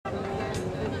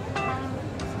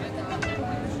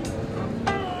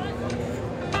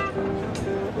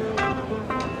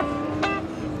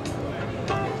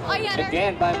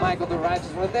Again by Michael the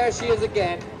Righteous. Well, there she is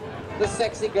again. The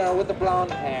sexy girl with the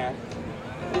blonde hair.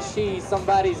 Is she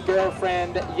somebody's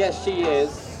girlfriend? Yes, she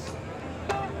is.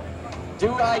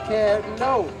 Do I care?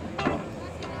 No.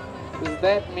 Does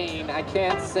that mean I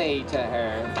can't say to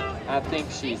her, I think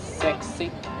she's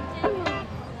sexy?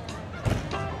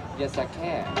 Yes, I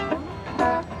can.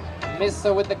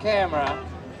 Mister with the camera,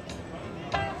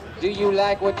 do you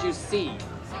like what you see?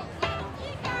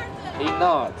 He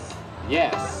nods.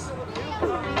 Yes.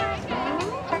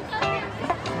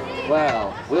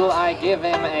 Well, will I give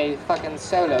him a fucking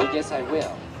solo? Yes, I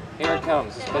will. Here it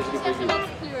comes, especially for you.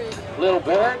 Little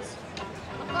birds?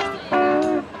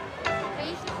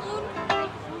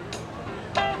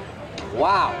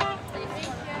 Wow.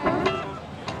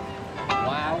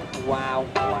 Wow, wow,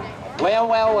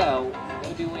 wow. Well.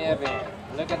 What do we have here?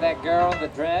 Look at that girl in the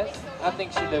dress. I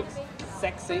think she looks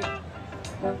sexy.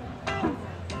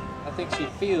 I think she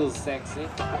feels sexy.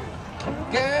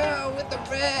 Girl with the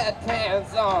red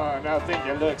pants on. I think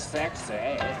you look sexy.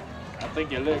 I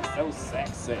think you look so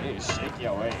sexy. Shake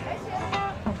your ass.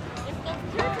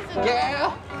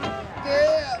 Girl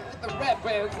with the red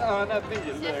pants on. I think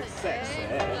you look sexy.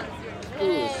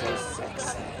 Ooh, so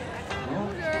sexy. Ooh.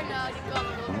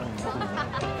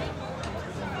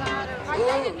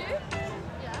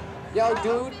 Yo,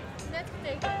 dude.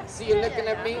 See you looking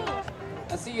at me?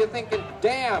 I see you thinking,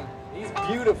 damn, he's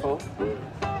beautiful.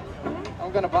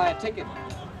 I'm gonna buy a ticket.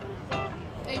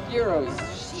 €8.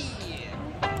 Shit.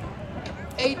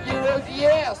 €8,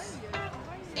 yes.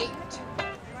 8.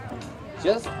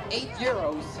 Just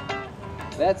 €8.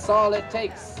 That's all it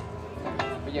takes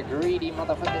for you greedy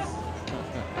motherfuckers.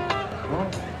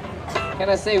 Can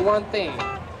I say one thing?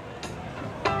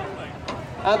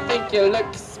 I think you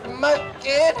look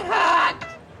smoking hot.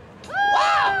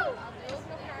 Wow!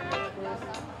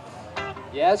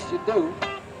 Yes, you do.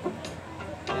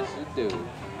 Yes, you do.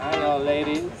 Hi, y'all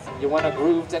ladies. You want to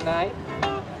groove tonight?